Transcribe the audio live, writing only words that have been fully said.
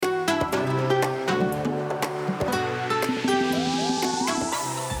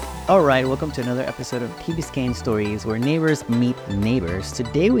All right, welcome to another episode of KB Sea Stories, where neighbors meet neighbors.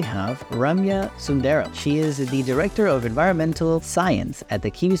 Today we have Rumya Sundaram. She is the Director of Environmental Science at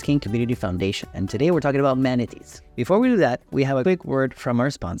the KB Sea Community Foundation, and today we're talking about manatees. Before we do that, we have a quick word from our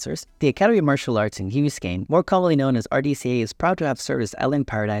sponsors. The Academy of Martial Arts in KB Sea, more commonly known as RDCA, is proud to have served as Island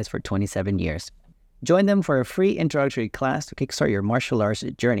Paradise for 27 years. Join them for a free introductory class to kickstart your martial arts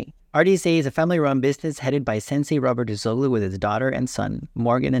journey. RDCA is a family-run business headed by Sensei Robert Duzoglu with his daughter and son,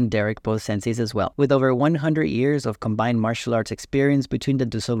 Morgan and Derek, both senseis as well. With over 100 years of combined martial arts experience between the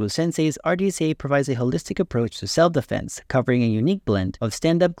Duzoglu senseis, RDCA provides a holistic approach to self-defense, covering a unique blend of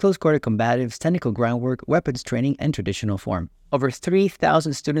stand-up, close-quarter combatives, technical groundwork, weapons training, and traditional form. Over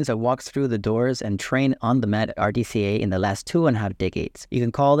 3,000 students have walked through the doors and trained on the mat at RDCA in the last 2.5 decades. You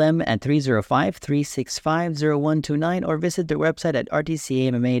can call them at 305-365-0129 or visit their website at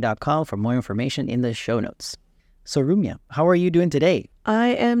rdcamma.com for more information in the show notes. So Rumya, how are you doing today? I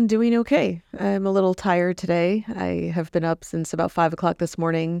am doing okay. I'm a little tired today. I have been up since about 5 o'clock this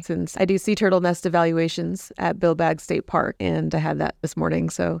morning since I do sea turtle nest evaluations at Billbag State Park, and I had that this morning,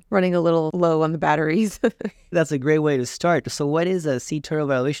 so running a little low on the batteries. That's a great way to start. So what is a sea turtle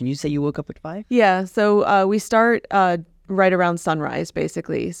evaluation? You say you woke up at 5? Yeah, so we start right around sunrise,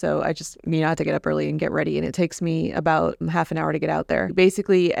 basically. So I just, have to get up early and get ready. And it takes me about half an hour to get out there.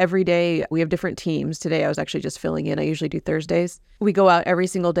 Basically, every day we have different teams. Today, I was actually just filling in. I usually do Thursdays. We go out every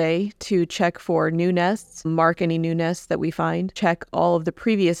single day to check for new nests, mark any new nests that we find, check all of the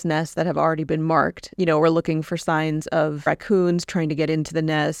previous nests that have already been marked. We're looking for signs of raccoons trying to get into the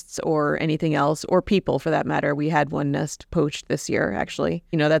nests or anything else, or people for that matter. We had one nest poached this year, actually.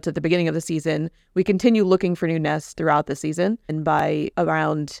 That's at the beginning of the season. We continue looking for new nests throughout the season. And by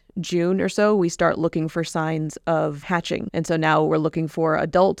around June or so, we start looking for signs of hatching. And so now we're looking for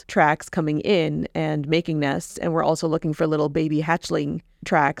adult tracks coming in and making nests. And we're also looking for little baby hatchling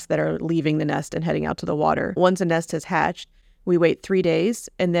tracks that are leaving the nest and heading out to the water. Once a nest has hatched, we wait 3 days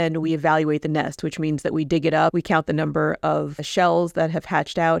and then we evaluate the nest, which means that we dig it up. We count the number of shells that have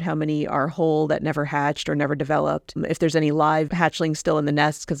hatched out, how many are whole that never hatched or never developed, if there's any live hatchlings still in the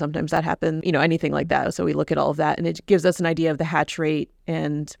nest, because sometimes that happens, anything like that. So we look at all of that and it gives us an idea of the hatch rate,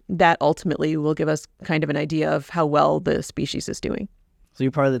 and that ultimately will give us kind of an idea of how well the species is doing. So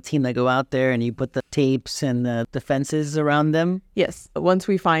you're part of the team that go out there and you put the tapes and the fences around them? Yes. Once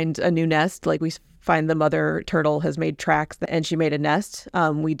we find a new nest, like we find the mother turtle has made tracks and she made a nest,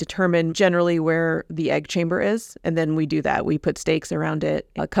 we determine generally where the egg chamber is. And then we do that. We put stakes around it,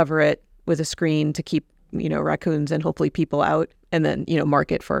 cover it with a screen to keep, raccoons and hopefully people out. And then,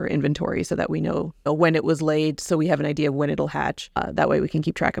 mark it for inventory so that we know when it was laid, so we have an idea of when it'll hatch. That way we can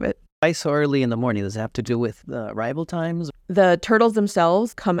keep track of it. Why so early in the morning? Does it have to do with the arrival times? The turtles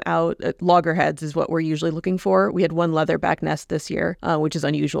themselves come out at loggerheads is what we're usually looking for. We had one leatherback nest this year, which is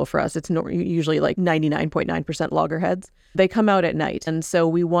unusual for us. It's usually like 99.9% loggerheads. They come out at night. And so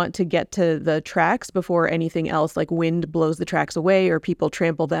we want to get to the tracks before anything else, like wind blows the tracks away or people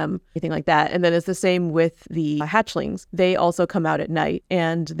trample them, anything like that. And then it's the same with the hatchlings. They also come out at night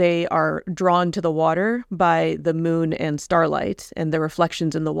and they are drawn to the water by the moon and starlight and the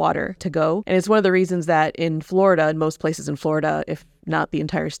reflections in the water to go. And it's one of the reasons that in Florida, and most places in Florida, if not the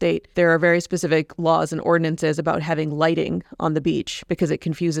entire state, there are very specific laws and ordinances about having lighting on the beach because it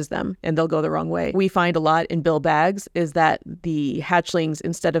confuses them and they'll go the wrong way. We find a lot in Billbags is that the hatchlings,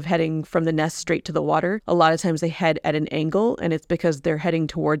 instead of heading from the nest straight to the water, a lot of times they head at an angle, and it's because they're heading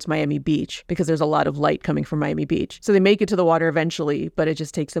towards Miami Beach because there's a lot of light coming from Miami Beach. So they make it to the water eventually, but it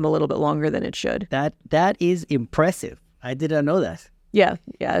just takes them a little bit longer than it should. That is impressive. I did not know that. Yeah,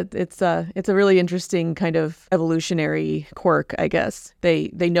 it's a really interesting kind of evolutionary quirk, I guess. They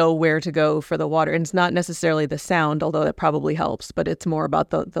know where to go for the water, and it's not necessarily the sound, although that probably helps, but it's more about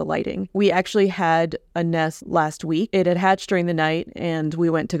the lighting. We actually had a nest last week. It had hatched during the night, and we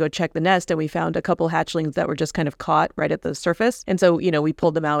went to go check the nest, and we found a couple hatchlings that were just kind of caught right at the surface. And so, we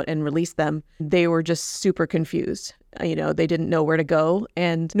pulled them out and released them. They were just super confused. They didn't know where to go.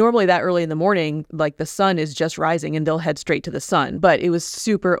 And normally that early in the morning, like the sun is just rising and they'll head straight to the sun. But it was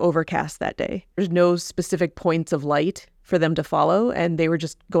super overcast that day. There's no specific points of light for them to follow, and they were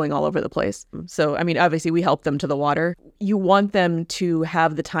just going all over the place. So, obviously we helped them to the water. You want them to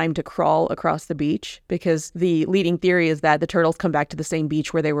have the time to crawl across the beach because the leading theory is that the turtles come back to the same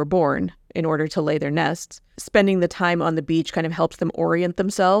beach where they were born. in order to lay their nests. Spending the time on the beach kind of helps them orient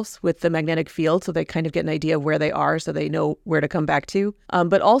themselves with the magnetic field, so they kind of get an idea of where they are, so they know where to come back to.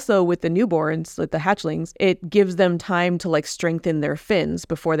 But also with the newborns, with the hatchlings, it gives them time to like strengthen their fins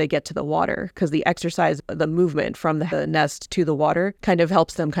before they get to the water, because the exercise, the movement from the nest to the water kind of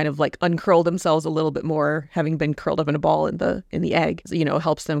helps them kind of like uncurl themselves a little bit more, having been curled up in a ball in the egg. So,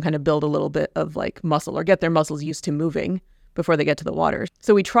 helps them kind of build a little bit of like muscle, or get their muscles used to moving before they get to the water.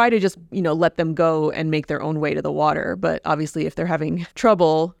 So we try to just, let them go and make their own way to the water. But obviously if they're having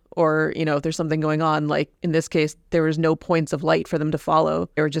trouble, or, if there's something going on, like in this case, there was no points of light for them to follow.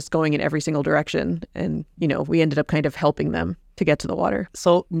 They were just going in every single direction. And, we ended up kind of helping them to get to the water.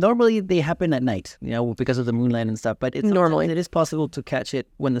 So normally they happen at night, because of the moonlight and stuff. But normally it is possible to catch it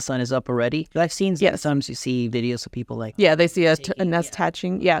when the sun is up already. But I've seen sometimes you see videos of people like they see a nest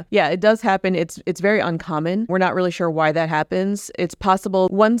hatching. Yeah, it does happen. It's very uncommon. We're not really sure why that happens. It's possible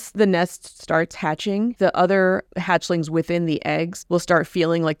once the nest starts hatching, the other hatchlings within the eggs will start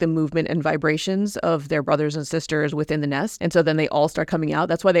feeling like the movement and vibrations of their brothers and sisters within the nest, and so then they all start coming out.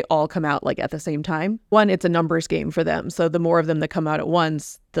 That's why they all come out like at the same time. One, it's a numbers game for them. So the more of them that come out at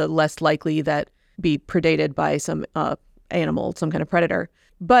once, the less likely that be predated by some animal, some kind of predator.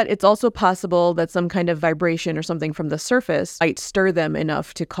 But it's also possible that some kind of vibration or something from the surface might stir them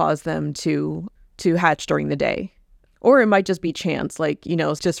enough to cause them to hatch during the day. Or it might just be chance, like,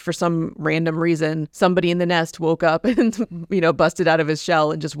 it's just for some random reason, somebody in the nest woke up and, busted out of his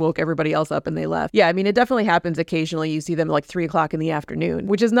shell and just woke everybody else up and they left. Yeah, I mean, it definitely happens occasionally. You see them like 3 o'clock in the afternoon,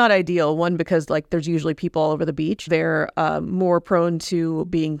 which is not ideal. One, because like there's usually people all over the beach. They're more prone to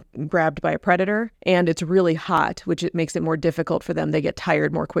being grabbed by a predator, and it's really hot, which it makes it more difficult for them. They get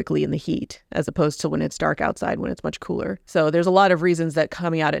tired more quickly in the heat, as opposed to when it's dark outside, when it's much cooler. So there's a lot of reasons that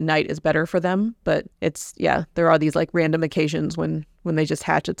coming out at night is better for them. But there are these like random occasions when they just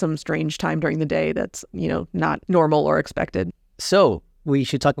hatch at some strange time during the day that's, not normal or expected. So we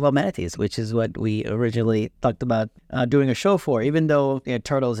should talk about manatees, which is what we originally talked about doing a show for, even though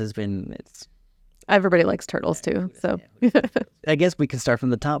turtles has been... Everybody likes turtles too, so... I guess we can start from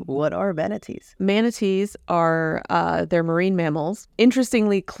the top. What are manatees? Manatees are, they're marine mammals.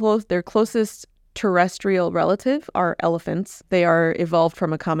 Interestingly, their closest terrestrial relative are elephants. They are evolved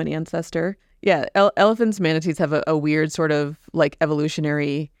from a common ancestor. Yeah, elephants, manatees have a weird sort of like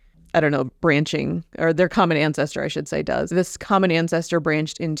evolutionary, branching, or their common ancestor, I should say, does. This common ancestor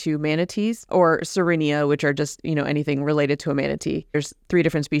branched into manatees, or Sirenia, which are just, anything related to a manatee. There's 3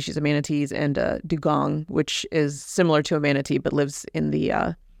 different species of manatees, and dugong, which is similar to a manatee but lives in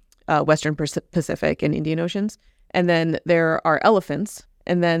the Western Pacific and Indian Oceans. And then there are elephants,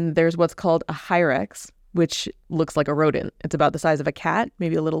 and then there's what's called a hyrax, which looks like a rodent. It's about the size of a cat,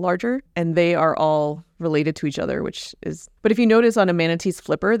 maybe a little larger. And they are all related to each other, but if you notice on a manatee's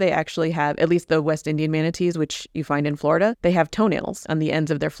flipper, they actually have, at least the West Indian manatees, which you find in Florida, they have toenails on the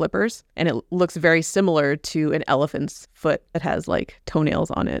ends of their flippers. And it looks very similar to an elephant's foot that has like toenails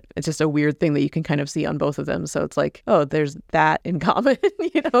on it. It's just a weird thing that you can kind of see on both of them. So it's like, oh, there's that in common,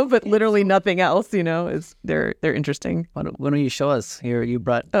 but literally nothing else, they're interesting. Why don't you show us here? You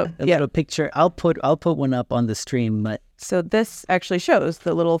brought a little picture. I'll put one up on the stream, but... So this actually shows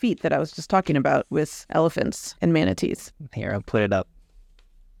the little feet that I was just talking about with elephants and manatees. Here, I'll put it up.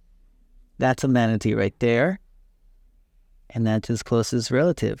 That's a manatee right there. And that's his closest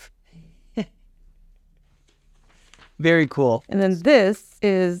relative. Very cool. And then this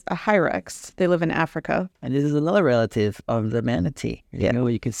is a hyrax. They live in Africa. And this is another relative of the manatee. Yeah.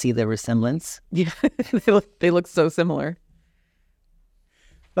 You can see the resemblance. Yeah, they look so similar.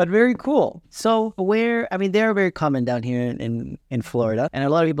 But very cool. So they're very common down here in Florida. And a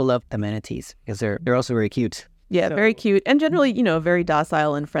lot of people love the manatees because they're also very cute. Yeah, very cute. And generally, very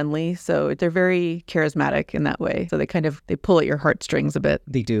docile and friendly. So they're very charismatic in that way. So they pull at your heartstrings a bit.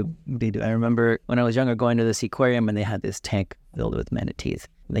 They do. I remember when I was younger going to this aquarium and they had this tank filled with manatees.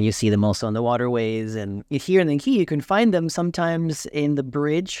 Then you see them also on the waterways, and here in the Key, you can find them sometimes in the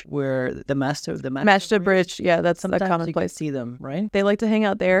bridge where the Masta Bridge. Yeah, that's a common place. See them, right? They like to hang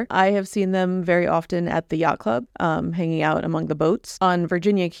out there. I have seen them very often at the yacht club, hanging out among the boats. On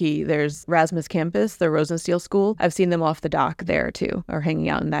Virginia Key, there's Rasmus Campus, the Rosenstiel School. I've seen them off the dock there too, or hanging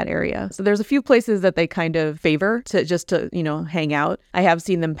out in that area. So there's a few places that they kind of favor to hang out. I have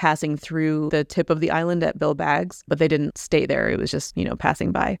seen them passing through the tip of the island at Bill Baggs, but they didn't stay there. It was just,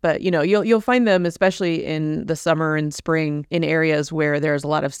 passing by. But, you'll find them, especially in the summer and spring, in areas where there's a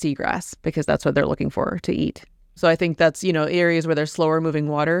lot of seagrass, because that's what they're looking for to eat. So I think that's, areas where there's slower moving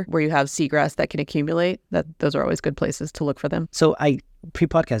water, where you have seagrass that can accumulate, those are always good places to look for them. So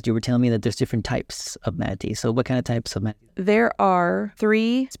Pre-podcast, you were telling me that there's different types of manatees. So what kind of types of manatees? There are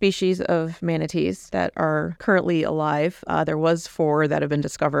 3 species of manatees that are currently alive. There was 4 that have been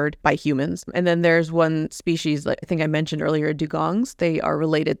discovered by humans. And then there's one species, like I think I mentioned earlier, dugongs. They are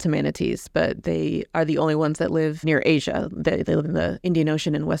related to manatees, but they are the only ones that live near Asia. They live in the Indian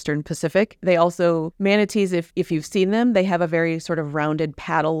Ocean and Western Pacific. They also, manatees, if you've seen them, they have a very sort of rounded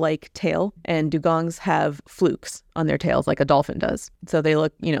paddle-like tail, and dugongs have flukes on their tails like a dolphin does. So they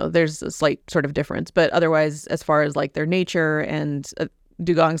look, there's a slight sort of difference. But otherwise, as far as like their nature and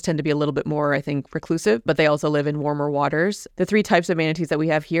dugongs tend to be a little bit more, I think, reclusive, but they also live in warmer waters. The 3 types of manatees that we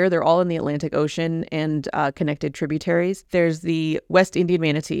have here, they're all in the Atlantic Ocean and connected tributaries. There's the West Indian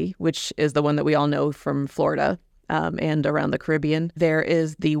manatee, which is the one that we all know from Florida. And around the Caribbean. There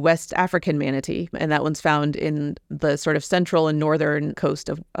is the West African manatee, and that one's found in the sort of central and northern coast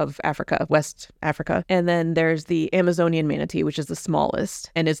of Africa, West Africa. And then there's the Amazonian manatee, which is the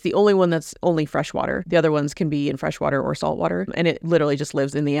smallest, and it's the only one that's only freshwater. The other ones can be in freshwater or saltwater, and it literally just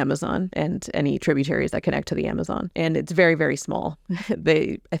lives in the Amazon and any tributaries that connect to the Amazon. And it's very, very small.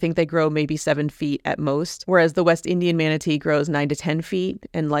 I think they grow maybe 7 feet at most, whereas the West Indian manatee grows 9 to 10 feet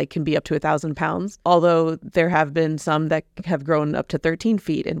and can be up to 1,000 pounds. Although there have been some that have grown up to 13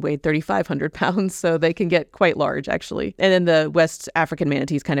 feet and weighed 3,500 pounds, so they can get quite large, actually. And then the West African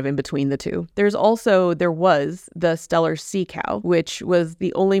manatee is kind of in between the two. There was the Steller sea cow, which was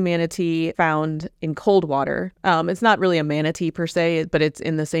the only manatee found in cold water. It's not really a manatee per se, but it's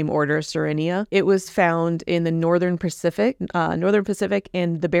in the same order as Sirenia. It was found in the Northern Pacific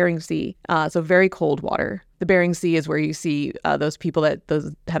and the Bering Sea, so very cold water. The Bering Sea is where you see those people that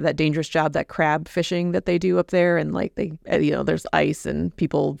have that dangerous job, that crab fishing that they do up there. And there's ice and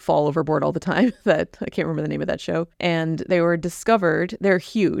people fall overboard all the time. I can't remember the name of that show. And they were discovered. They're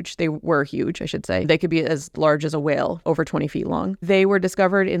huge. They were huge, I should say. They could be as large as a whale, over 20 feet long. They were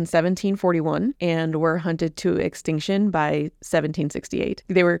discovered in 1741 and were hunted to extinction by 1768.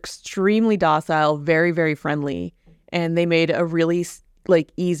 They were extremely docile, very, very friendly. And they made a really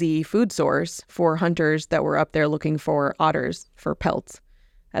easy food source for hunters that were up there looking for otters for pelts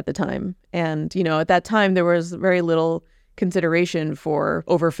at the time. And, at that time, there was very little consideration for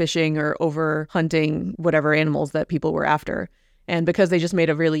overfishing or over hunting whatever animals that people were after. And because they just made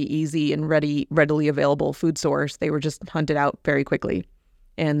a really easy and readily available food source, they were just hunted out very quickly.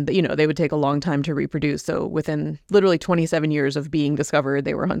 And, they would take a long time to reproduce. So within literally 27 years of being discovered,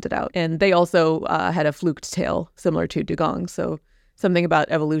 they were hunted out. And they also had a fluked tail, similar to dugongs. So something about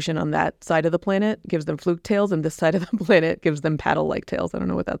evolution on that side of the planet gives them fluke tails, and this side of the planet gives them paddle-like tails. I don't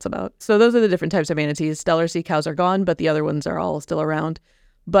know what that's about. So those are the different types of manatees. Steller sea cows are gone, but the other ones are all still around.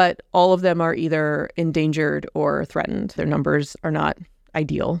 But all of them are either endangered or threatened. Their numbers are not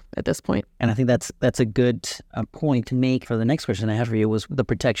ideal at this point. And I think that's a good point to make for the next question I have for you, was the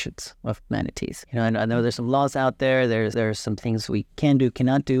protections of manatees. I know there's some laws out there. There's some things we can do,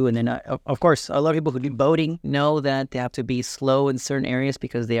 cannot do. And then, of course, a lot of people who do boating know that they have to be slow in certain areas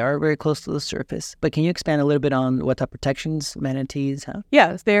because they are very close to the surface. But can you expand a little bit on what type of protections manatees have?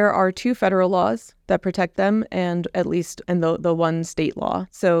 Yes, there are 2 federal laws that protect them, and the one state law.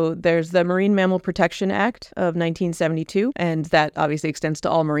 So there's the Marine Mammal Protection Act of 1972, and that obviously extends to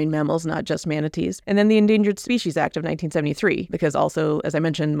all marine mammals, not just manatees. And then the Endangered Species Act of 1973, because also, as I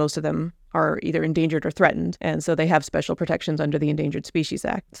mentioned, most of them are either endangered or threatened, and so they have special protections under the Endangered Species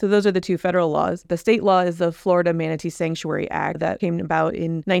Act. So those are the 2 federal laws. The state law is the Florida Manatee Sanctuary Act that came about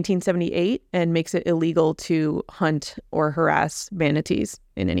in 1978 and makes it illegal to hunt or harass manatees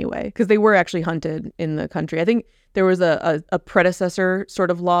in any way, because they were actually hunted in the country. I think there was a predecessor sort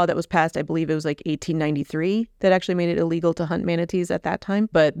of law that was passed, I believe it was 1893, that actually made it illegal to hunt manatees at that time.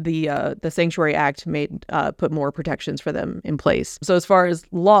 But the Sanctuary Act put more protections for them in place. So as far as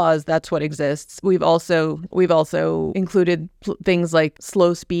laws, that's what exists. We've also included things like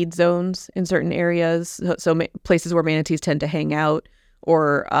slow speed zones in certain areas, so places where manatees tend to hang out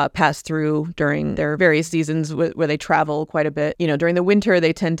or pass through during their various seasons where they travel quite a bit. During the winter,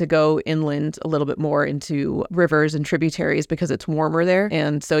 they tend to go inland a little bit more into rivers and tributaries because it's warmer there.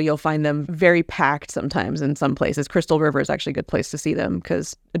 And so you'll find them very packed sometimes in some places. Crystal River is actually a good place to see them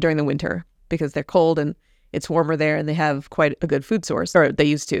during the winter, because they're cold and it's warmer there, and they have quite a good food source, or they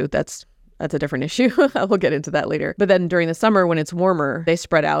used to. That's a different issue. We'll get into that later. But then during the summer, when it's warmer, they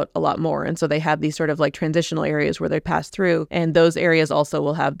spread out a lot more. And so they have these sort of transitional areas where they pass through. And those areas also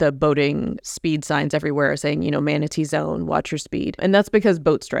will have the boating speed signs everywhere saying, manatee zone, watch your speed. And that's because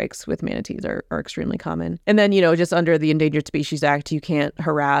boat strikes with manatees are extremely common. And then, just under the Endangered Species Act, you can't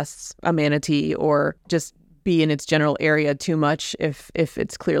harass a manatee or just be in its general area too much if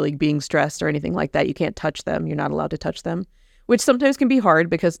it's clearly being stressed or anything like that. You can't touch them. You're not allowed to touch them, which sometimes can be hard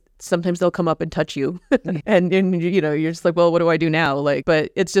because sometimes they'll come up and touch you. and you're just like, well, what do I do now? Like,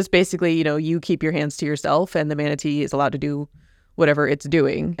 but it's just basically, you keep your hands to yourself and the manatee is allowed to do whatever it's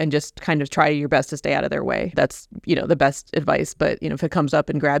doing and just kind of try your best to stay out of their way. That's, the best advice. But, if it comes up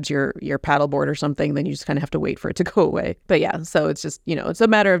and grabs your paddleboard or something, then you just kind of have to wait for it to go away. But yeah, so it's just, it's a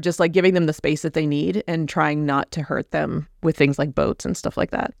matter of just like giving them the space that they need and trying not to hurt them with things like boats and stuff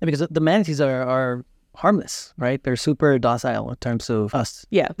like that. Because the manatees are harmless, right? They're super docile in terms of us.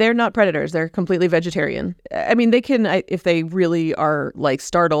 Yeah, they're not predators. They're completely vegetarian. I mean, they can, if they really are like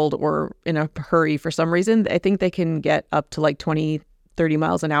startled or in a hurry for some reason, I think they can get up to like 20, 30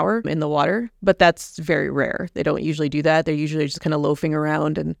 miles an hour in the water, but that's very rare. They don't usually do that. They're usually just kind of loafing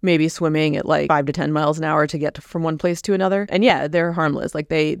around and maybe swimming at like 5 to 10 miles an hour to get from one place to another. And yeah, they're harmless. Like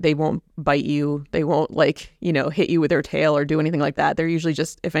they won't bite you. They won't hit you with their tail or do anything like that. They're usually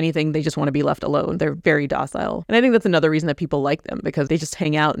just, if anything, they just want to be left alone. They're very docile. And I think that's another reason that people like them, because they just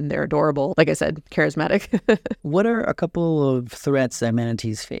hang out and they're adorable. Like I said, charismatic. What are a couple of threats that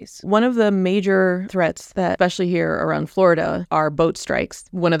manatees face? One of the major threats that, especially here around Florida, are boat strikes.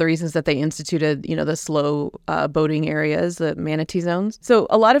 One of the reasons that they instituted, the slow boating areas, the manatee zones. So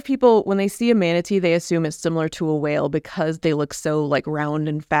a lot of people, when they see a manatee, they assume it's similar to a whale because they look so like round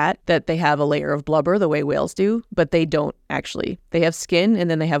and fat that they have a layer of blubber the way whales do, but they don't actually. They have skin and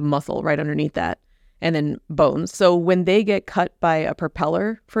then they have muscle right underneath that, and then bones. So when they get cut by a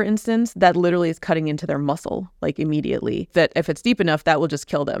propeller, for instance, that literally is cutting into their muscle, like immediately. That if it's deep enough, that will just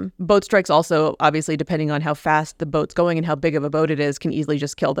kill them. Boat strikes also, obviously, depending on how fast the boat's going and how big of a boat it is, can easily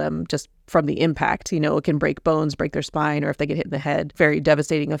just kill them just from the impact. It can break bones, break their spine, or if they get hit in the head, very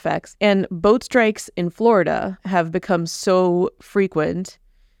devastating effects. And boat strikes in Florida have become so frequent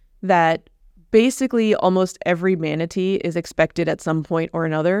that basically almost every manatee is expected at some point or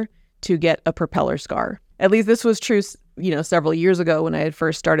another to get a propeller scar. At least this was true, several years ago when I had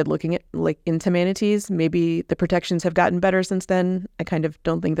first started looking at into manatees. Maybe the protections have gotten better since then. I kind of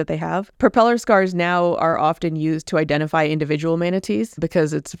don't think that they have. Propeller scars now are often used to identify individual manatees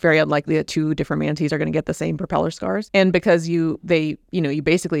because it's very unlikely that two different manatees are going to get the same propeller scars. And because you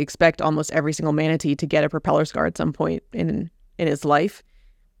basically expect almost every single manatee to get a propeller scar at some point in its life.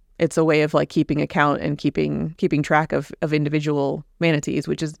 It's a way of like keeping account and keeping track of individual manatees,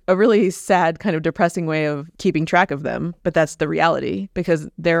 which is a really sad, kind of depressing way of keeping track of them. But that's the reality, because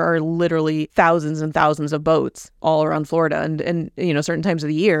there are literally thousands and thousands of boats all around Florida. And certain times of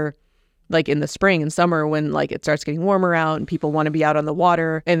the year, like in the spring and summer when like it starts getting warmer out and people want to be out on the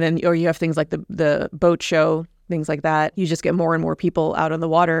water. And then, or you have things like the boat show, things like that. You just get more and more people out on the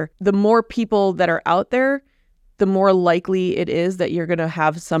water. The more people that are out there, the more likely it is that you're going to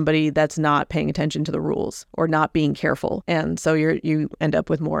have somebody that's not paying attention to the rules or not being careful. And so you end up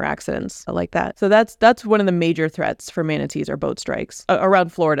with more accidents like that. So that's one of the major threats for manatees are boat strikes.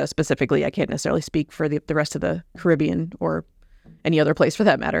 Around Florida specifically, I can't necessarily speak for the rest of the Caribbean or any other place for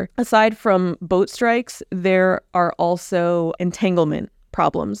that matter. Aside from boat strikes, there are also entanglement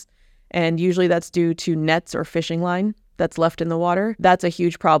problems. And usually that's due to nets or fishing line that's left in the water. That's a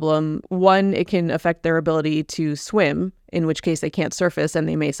huge problem. One, it can affect their ability to swim, in which case they can't surface and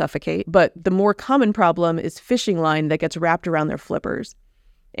they may suffocate. But the more common problem is fishing line that gets wrapped around their flippers.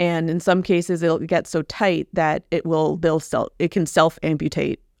 And in some cases, it'll get so tight that it can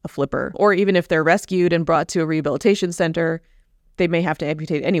self-amputate a flipper. Or even if they're rescued and brought to a rehabilitation center, they may have to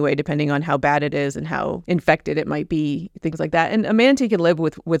amputate anyway, depending on how bad it is and how infected it might be, things like that. And a manatee can live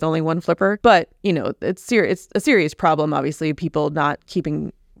with only one flipper, but it's a serious problem. Obviously, people not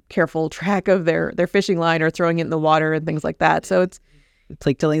keeping careful track of their fishing line or throwing it in the water and things like that. So it's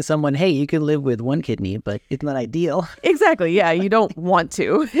like telling someone, hey, you can live with one kidney, but it's not ideal. Exactly. Yeah. You don't want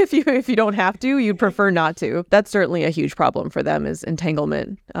to. If you don't have to, you'd prefer not to. That's certainly a huge problem for them is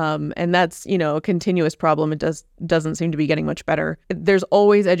entanglement. And that's, a continuous problem. It doesn't seem to be getting much better. There's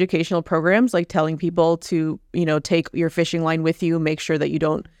always educational programs like telling people to, take your fishing line with you, make sure that you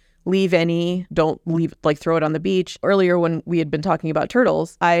don't throw it on the beach. Earlier when we had been talking about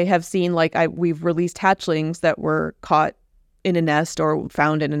turtles, I have seen we've released hatchlings that were caught in a nest or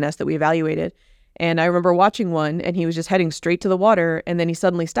found in a nest that we evaluated. And I remember watching one and he was just heading straight to the water and then he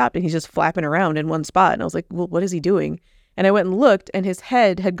suddenly stopped and he's just flapping around in one spot. And I was like, well, what is he doing? And I went and looked and his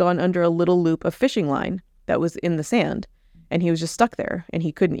head had gone under a little loop of fishing line that was in the sand. And he was just stuck there and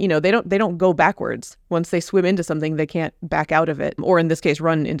he couldn't, they don't go backwards. Once they swim into something, they can't back out of it. Or in this case,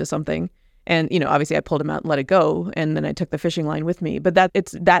 run into something. And, obviously I pulled him out and let it go. And then I took the fishing line with me. But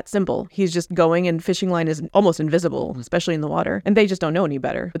it's that simple. He's just going, and fishing line is almost invisible, especially in the water. And they just don't know any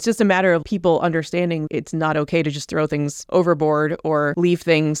better. It's just a matter of people understanding it's not okay to just throw things overboard or leave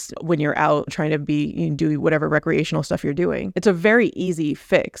things when you're out trying to do whatever recreational stuff you're doing. It's a very easy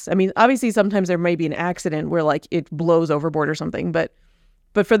fix. I mean, obviously sometimes there may be an accident where like it blows overboard or something, but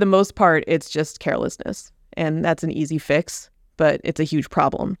for the most part, it's just carelessness. And that's an easy fix, but it's a huge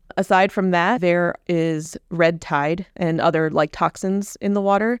problem. Aside from that, there is red tide and other like toxins in the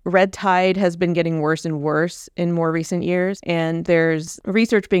water. Red tide has been getting worse and worse in more recent years, and there's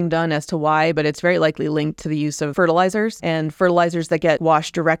research being done as to why, but it's very likely linked to the use of fertilizers that get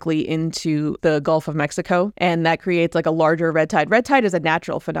washed directly into the Gulf of Mexico, and that creates like a larger red tide. Red tide is a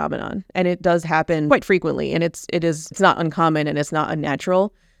natural phenomenon, and it does happen quite frequently, and it's not uncommon and it's not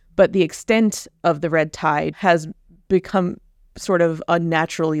unnatural, but the extent of the red tide has become sort of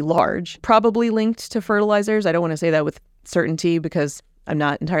unnaturally large, probably linked to fertilizers. I don't want to say that with certainty because I'm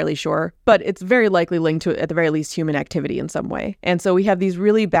not entirely sure, but it's very likely linked to, at the very least, human activity in some way. And so we have these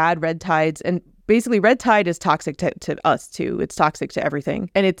really bad red tides, and basically red tide is toxic to us too. It's toxic to everything.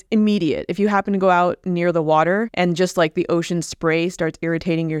 And it's immediate. If you happen to go out near the water and just like the ocean spray starts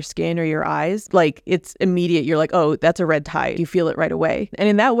irritating your skin or your eyes, like it's immediate. You're like, oh, that's a red tide. You feel it right away. And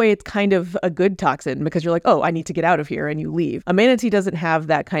in that way, it's kind of a good toxin because you're like, oh, I need to get out of here, and you leave. A manatee doesn't have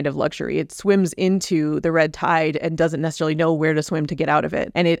that kind of luxury. It swims into the red tide and doesn't necessarily know where to swim to get out of it.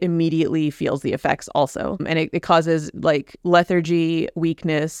 And it immediately feels the effects also. And it causes like lethargy,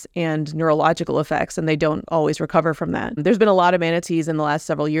 weakness, and neurological effects, and they don't always recover from that. There's been a lot of manatees in the last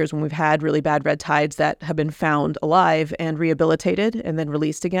several years when we've had really bad red tides that have been found alive and rehabilitated and then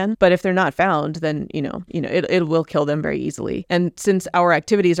released again. But if they're not found, then it will kill them very easily. And since our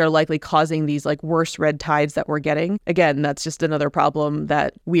activities are likely causing these like worse red tides that we're getting, again, that's just another problem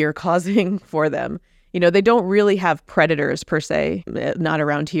that we are causing for them. They don't really have predators per se, not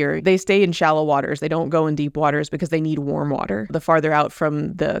around here. They stay in shallow waters. They don't go in deep waters because they need warm water. The farther out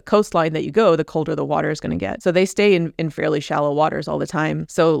from the coastline that you go, the colder the water is going to get. So they stay in fairly shallow waters all the time.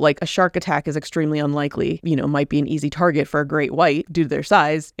 So like a shark attack is extremely unlikely, might be an easy target for a great white due to their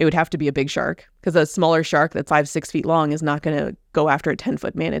size. It would have to be a big shark, because a smaller shark that's 5-6 feet long is not going to go after a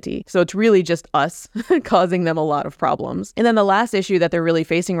 10-foot manatee. So it's really just us causing them a lot of problems. And then the last issue that they're really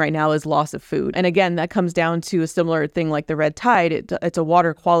facing right now is loss of food. And again, that comes down to a similar thing like the red tide. It's a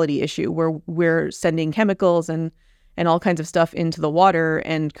water quality issue where we're sending chemicals and all kinds of stuff into the water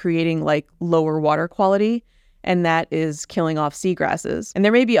and creating like lower water quality. And that is killing off seagrasses. And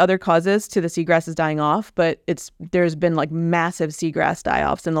there may be other causes to the seagrasses dying off, but there's been like massive seagrass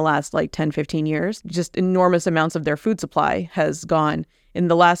die-offs in the last like 10, 15 years. Just enormous amounts of their food supply has gone. In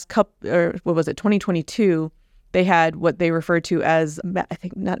the last 2022, they had what they refer to as, I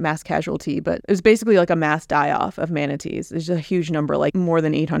think not mass casualty, but it was basically like a mass die-off of manatees. There's a huge number, like more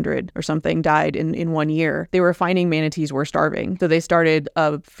than 800 or something died in 1 year. They were finding manatees were starving. So they started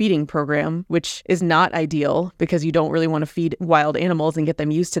a feeding program, which is not ideal because you don't really want to feed wild animals and get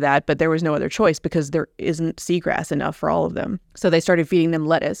them used to that. But there was no other choice because there isn't seagrass enough for all of them. So they started feeding them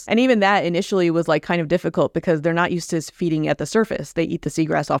lettuce. And even that initially was like kind of difficult because they're not used to feeding at the surface. They eat the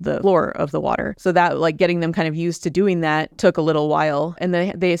seagrass off the floor of the water. So that like getting them kind of used to doing that took a little while. And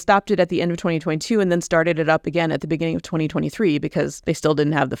they stopped it at the end of 2022 and then started it up again at the beginning of 2023 because they still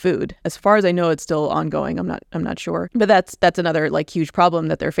didn't have the food. As far as I know, it's still ongoing. I'm not sure. But that's another like huge problem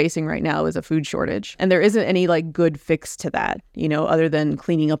that they're facing right now is a food shortage. And there isn't any like good fix to that, other than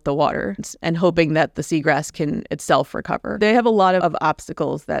cleaning up the water and hoping that the seagrass can itself recover. They have a lot of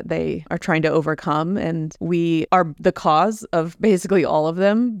obstacles that they are trying to overcome, and we are the cause of basically all of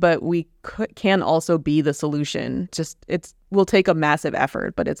them, but we can also be the solution. It will take a massive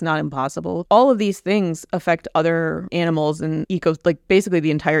effort, but it's not impossible. All of these things affect other animals and basically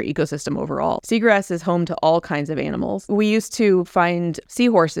the entire ecosystem overall. Seagrass is home to all kinds of animals. We used to find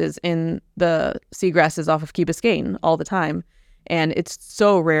seahorses in the seagrasses off of Key Biscayne all the time. And it's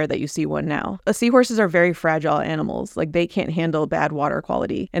so rare that you see one now. Seahorses are very fragile animals. Like they can't handle bad water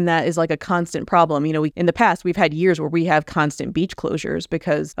quality. And that is like a constant problem. In the past, we've had years where we have constant beach closures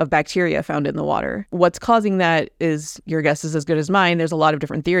because of bacteria found in the water. What's causing that is, your guess is as good as mine. There's a lot of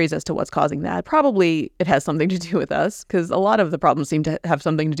different theories as to what's causing that. Probably it has something to do with us because a lot of the problems seem to have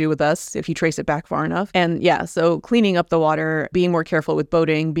something to do with us if you trace it back far enough. And yeah, so cleaning up the water, being more careful with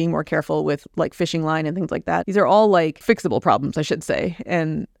boating, being more careful with like fishing line and things like that. These are all like fixable problems, I should say.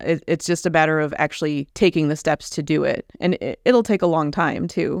 And it's just a matter of actually taking the steps to do it. And it'll take a long time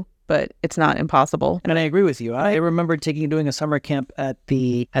too. but it's not impossible. And I agree with you. I remember doing a summer camp at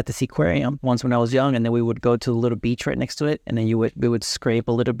the Seaquarium once when I was young, and then we would go to a little beach right next to it, and then we would scrape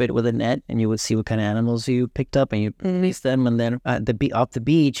a little bit with a net, and you would see what kind of animals you picked up, and you release them, and then off the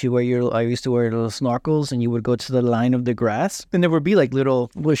beach, I used to wear little snorkels, and you would go to the line of the grass, and there would be like little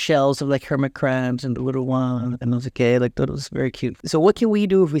shells of like hermit crabs and the little ones, and I was like, okay, like that was very cute. So what can we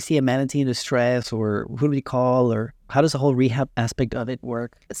do if we see a manatee in distress, or who do we call, or how does the whole rehab aspect of it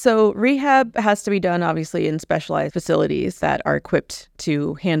work? So rehab has to be done, obviously, in specialized facilities that are equipped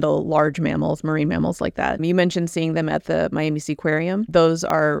to handle large mammals, marine mammals like that. You mentioned seeing them at the Miami Seaquarium. Those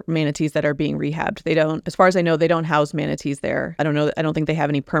are manatees that are being rehabbed. They don't, as far as I know, they don't house manatees there. I don't think they have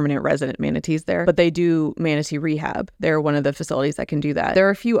any permanent resident manatees there, but they do manatee rehab. They're one of the facilities that can do that. There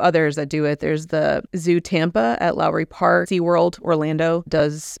are a few others that do it. There's the Zoo Tampa at Lowry Park. SeaWorld Orlando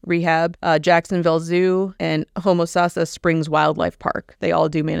does rehab. Jacksonville Zoo and Homosassa Springs Wildlife Park. They all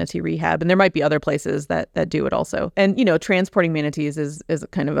do manatee rehab. And there might be other places that do it also. And, transporting manatees is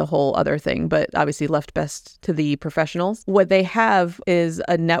kind of a whole other thing, but obviously left best to the professionals. What they have is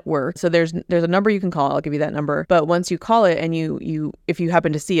a network. So there's a number you can call. I'll give you that number. But once you call it and if you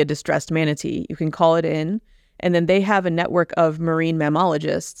happen to see a distressed manatee, you can call it in. And then they have a network of marine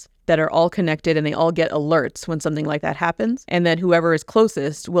mammalogists that are all connected, and they all get alerts when something like that happens. And then whoever is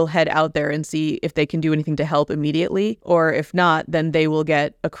closest will head out there and see if they can do anything to help immediately. Or if not, then they will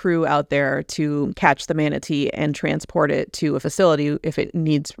get a crew out there to catch the manatee and transport it to a facility if it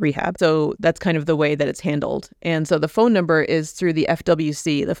needs rehab. So that's kind of the way that it's handled. And so the phone number is through the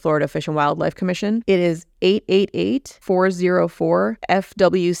FWC, the Florida Fish and Wildlife Commission. It is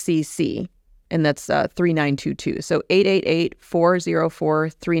 888-404-FWCC. And that's 3922. So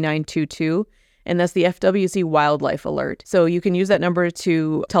 888-404-3922. And that's the FWC Wildlife Alert. So you can use that number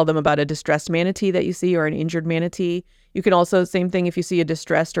to tell them about a distressed manatee that you see or an injured manatee. You can also, same thing if you see a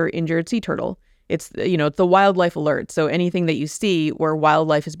distressed or injured sea turtle. It's the wildlife alert. So anything that you see where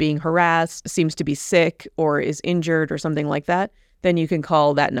wildlife is being harassed, seems to be sick or is injured or something like that, then you can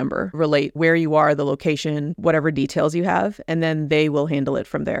call that number, relate where you are, the location, whatever details you have, and then they will handle it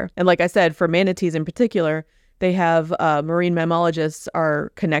from there. And like I said, for manatees in particular, they have marine mammalogists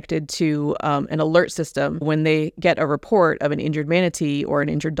are connected to an alert system. When they get a report of an injured manatee or an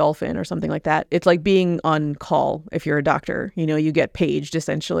injured dolphin or something like that, it's like being on call if you're a doctor. You get paged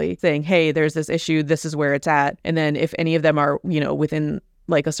essentially saying, hey, there's this issue, this is where it's at. And then if any of them are, within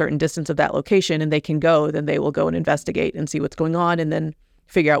like a certain distance of that location and they can go, then they will go and investigate and see what's going on and then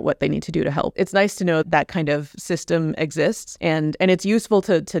figure out what they need to do to help. It's nice to know that kind of system exists, and it's useful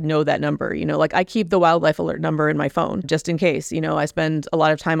to know that number. Like I keep the wildlife alert number in my phone just in case. I spend a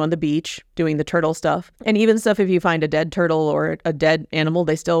lot of time on the beach doing the turtle stuff, and even stuff if you find a dead turtle or a dead animal,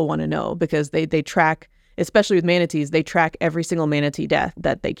 they still want to know because they track. Especially with manatees, they track every single manatee death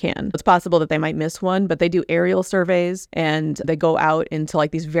that they can. It's possible that they might miss one, but they do aerial surveys and they go out into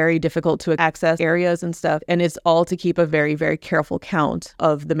like these very difficult to access areas and stuff. And it's all to keep a very, very careful count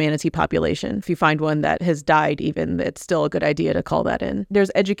of the manatee population. If you find one that has died even, it's still a good idea to call that in. There's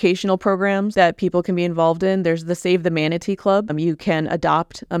educational programs that people can be involved in. There's the Save the Manatee Club. You can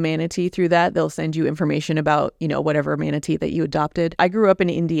adopt a manatee through that. They'll send you information about, whatever manatee that you adopted. I grew up in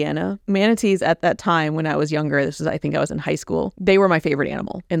Indiana. Manatees at that time when I was younger, I think I was in high school, they were my favorite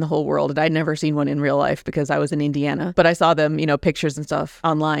animal in the whole world. And I'd never seen one in real life because I was in Indiana, but I saw them, pictures and stuff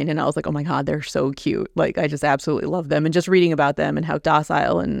online, and I was like, oh my God, they're so cute. Like I just absolutely love them, and just reading about them and how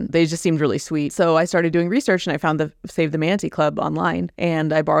docile, and they just seemed really sweet. So I started doing research and I found the Save the Manatee Club online,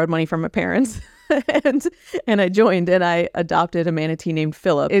 and I borrowed money from my parents. and I joined and I adopted a manatee named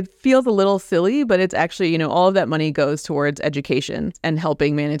Philip. It feels a little silly, but it's actually, all of that money goes towards education and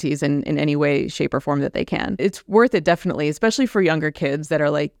helping manatees in any way, shape, or form that they can. It's worth it, definitely, especially for younger kids that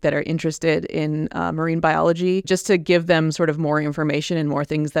are interested in marine biology, just to give them sort of more information and more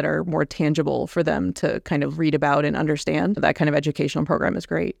things that are more tangible for them to kind of read about and understand. That kind of educational program is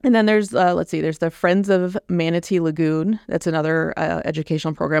great. And then there's, there's the Friends of Manatee Lagoon. That's another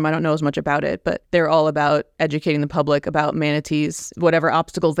educational program. I don't know as much about it, but they're all about educating the public about manatees, whatever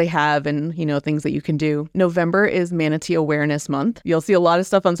obstacles they have, and, things that you can do. November is Manatee Awareness Month. You'll see a lot of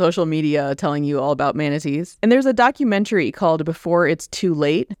stuff on social media telling you all about manatees. And there's a documentary called Before It's Too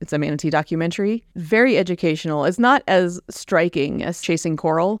Late. It's a manatee documentary. Very educational. It's not as striking as Chasing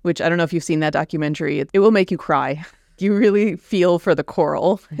Coral, which I don't know if you've seen that documentary. It will make you cry. You really feel for the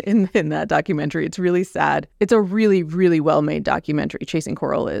coral in that documentary. It's really sad. It's a really, really well-made documentary, Chasing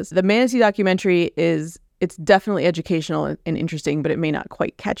Coral is. The manatee documentary is it's definitely educational and interesting, but it may not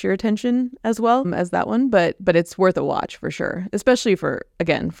quite catch your attention as well as that one. But it's worth a watch for sure, especially for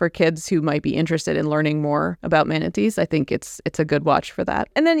kids who might be interested in learning more about manatees. I think it's a good watch for that.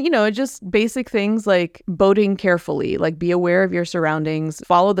 And then, just basic things like boating carefully, like be aware of your surroundings,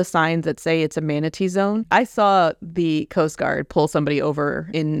 follow the signs that say it's a manatee zone. I saw the Coast Guard pull somebody over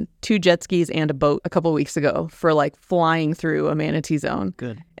in 2 jet skis and a boat a couple weeks ago for like flying through a manatee zone.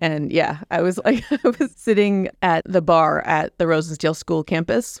 Good. And yeah, I was sitting at the bar at the Rosenstiel School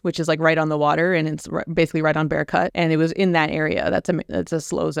campus, which is like right on the water, and it's basically right on Bear Cut. And it was in that area. That's a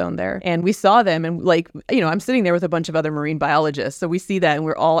slow zone there. And we saw them, and I'm sitting there with a bunch of other marine biologists. So we see that, and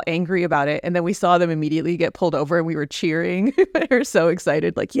we're all angry about it. And then we saw them immediately get pulled over, and we were cheering. We were so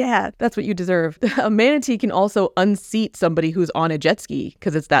excited, like, yeah, that's what you deserve. A manatee can also unseat somebody who's on a jet ski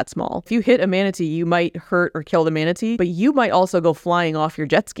because it's that small. If you hit a manatee, you might hurt or kill the manatee, but you might also go flying off your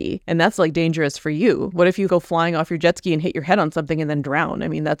jet ski, and that's like dangerous for you. What if you go flying off your jet ski and hit your head on something and then drown? I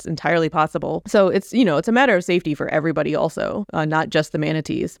mean, that's entirely possible. So it's a matter of safety for everybody also, not just the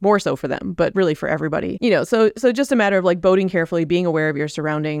manatees, more so for them, but really for everybody. So just a matter of like boating carefully, being aware of your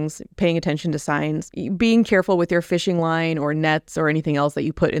surroundings, paying attention to signs, being careful with your fishing line or nets or anything else that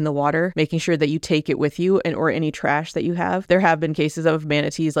you put in the water, making sure that you take it with you or any trash that you have. There have been cases of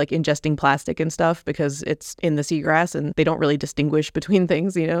manatees like ingesting plastic and stuff because it's in the seagrass and they don't really distinguish between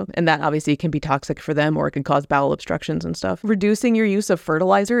things, and that obviously can be toxic for them, or it can cause bowel obstructions and stuff. Reducing your use of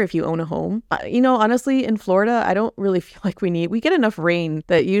fertilizer if you own a home. Honestly, in Florida, I don't really feel like we get enough rain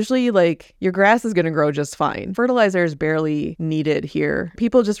that usually like your grass is going to grow just fine. Fertilizer is barely needed here.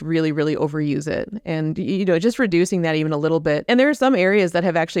 People just really, really overuse it. And, just reducing that even a little bit. And there are some areas that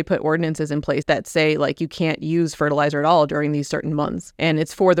have actually put ordinances in place that say like you can't use fertilizer at all during these certain months. And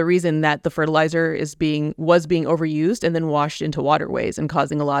it's for the reason that the fertilizer was being overused and then washed into waterways and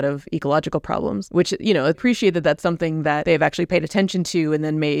causing a lot of ecological problems, which, appreciate that that's something that they've actually paid attention to and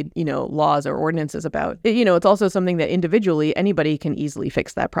then made, laws or ordinances about. It's also something that individually anybody can easily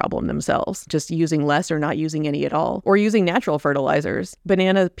fix that problem themselves, just using less or not using any at all, or using natural fertilizers.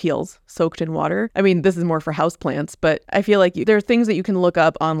 Banana peels soaked in water. I mean, this is more for houseplants, but I feel like there are things that you can look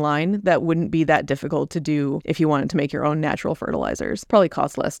up online that wouldn't be that difficult to do if you wanted to make your own natural fertilizers. Probably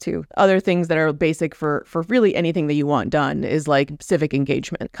cost less too. Other things that are basic for really anything that you want done is like civic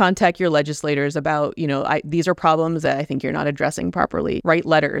engagement. Contact your legislators about, these are problems that I think you're not addressing properly. Write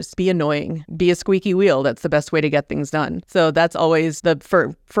letters. Be annoying. Be a squeaky wheel. That's the best way to get things done. So that's always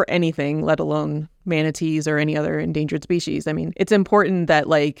for anything, let alone manatees or any other endangered species. I mean, it's important that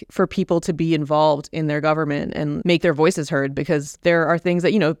like for people to be involved in their government and make their voices heard, because there are things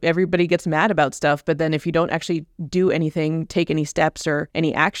that, everybody gets mad about stuff, but then if you don't actually do anything, take any steps or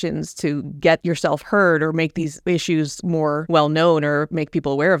any actions to get yourself heard or make these issues more well known or make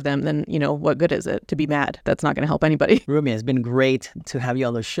people aware of them, then, what good is it to be mad? That's not going to help anybody. Rumya, it's been great to have you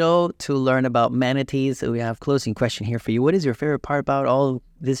on the show to learn about manatees. So we have a closing question here for you. What is your favorite part about all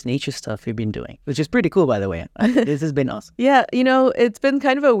this nature stuff you've been doing, which is pretty cool, by the way? This has been awesome. Yeah, it's been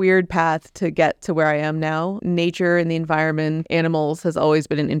kind of a weird path to get to where I am now. Nature and the environment, animals has always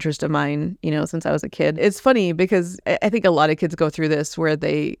been an interest of mine, since I was a kid. It's funny because I think a lot of kids go through this where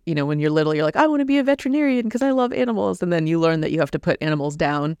they, when you're little, you're like, I want to be a veterinarian because I love animals. And then you learn that you have to put animals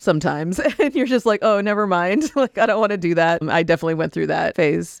down sometimes. And you're just like, oh, never mind. Like, I don't want to do that. I definitely went through that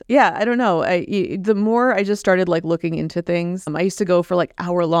phase. Yeah, I don't know. The more I just started like looking into things, I used to go for like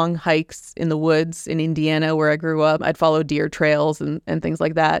hour-long hikes in the woods in Indiana where I grew up. I'd follow deer trails and things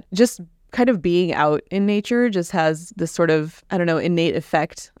like that. Just kind of being out in nature just has this sort of, innate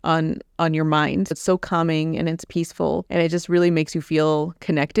effect on your mind. It's so calming and it's peaceful, and it just really makes you feel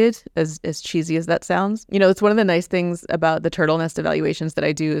connected, as cheesy as that sounds. It's one of the nice things about the turtle nest evaluations that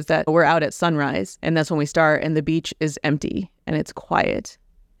I do is that we're out at sunrise, and that's when we start, and the beach is empty and it's quiet.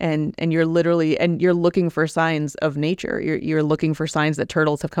 And you're looking for signs of nature. You're looking for signs that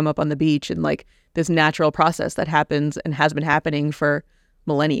turtles have come up on the beach, and like this natural process that happens and has been happening for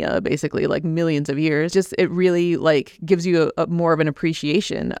millennia, basically like millions of years. Just it really like gives you a more of an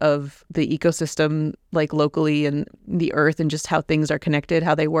appreciation of the ecosystem like locally and the earth and just how things are connected,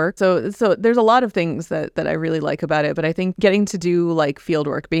 how they work. So there's a lot of things that I really like about it, but I think getting to do like field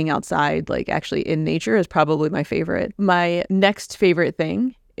work, being outside, like actually in nature is probably my favorite. My next favorite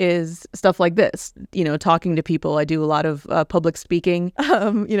thing is stuff like this, talking to people. I do a lot of public speaking.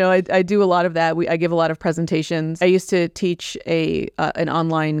 I do a lot of that. I give a lot of presentations. I used to teach an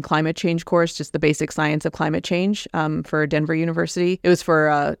online climate change course, just the basic science of climate change for Denver University. It was for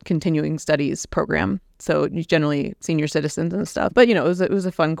a continuing studies program. So generally senior citizens and stuff. But, it was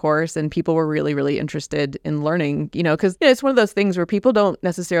a fun course, and people were really, really interested in learning, because it's one of those things where people don't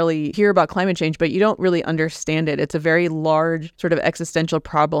necessarily hear about climate change, but you don't really understand it. It's a very large sort of existential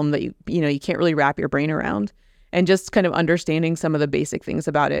problem that you can't really wrap your brain around. And just kind of understanding some of the basic things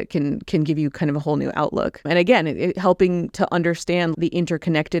about it can give you kind of a whole new outlook. And again, it helping to understand the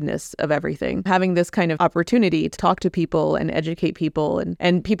interconnectedness of everything. Having this kind of opportunity to talk to people and educate people,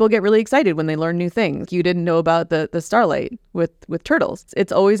 and people get really excited when they learn new things. You didn't know about the starlight with turtles.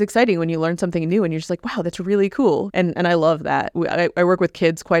 It's always exciting when you learn something new and you're just like, wow, that's really cool. And I love that. I work with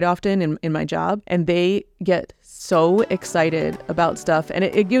kids quite often in my job, and they get so excited about stuff. And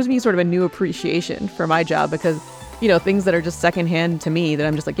it gives me sort of a new appreciation for my job, because things that are just secondhand to me that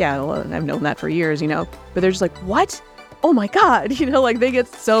I'm just like, yeah, well, I've known that for years, but they're just like, what? Oh my God, they get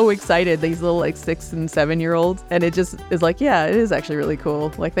so excited, these little 6 and 7 year olds. And it just is like, yeah, it is actually really cool.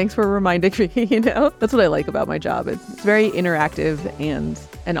 Thanks for reminding me, That's what I like about my job. It's very interactive and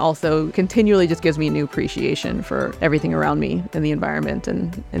also continually just gives me a new appreciation for everything around me and the environment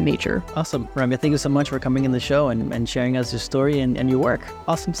and nature. Awesome. Rumya, thank you so much for coming in the show and sharing us your story and your work.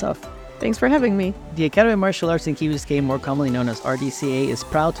 Awesome stuff. Thanks for having me. The Academy of Martial Arts in Key Biscayne, more commonly known as RDCA, is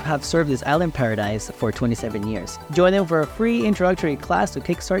proud to have served this island paradise for 27 years. Join them for a free introductory class to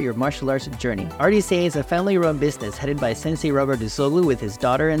kickstart your martial arts journey. RDCA is a family-run business headed by Sensei Robert Dusoglu with his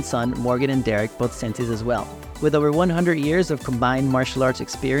daughter and son, Morgan and Derek, both senseis as well. With over 100 years of combined martial arts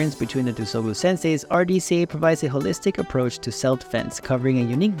experience between the Dusoglu senseis, RDCA provides a holistic approach to self-defense, covering a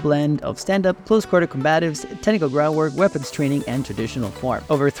unique blend of stand-up, close-quarter combatives, technical groundwork, weapons training, and traditional form.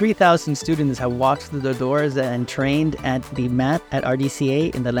 Over 3,000 students have walked through the doors and trained at the mat at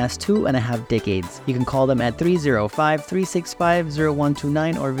RDCA in the last 2.5 decades. You can call them at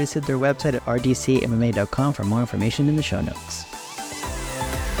 305-365-0129 or visit their website at rdcamma.com for more information in the show notes.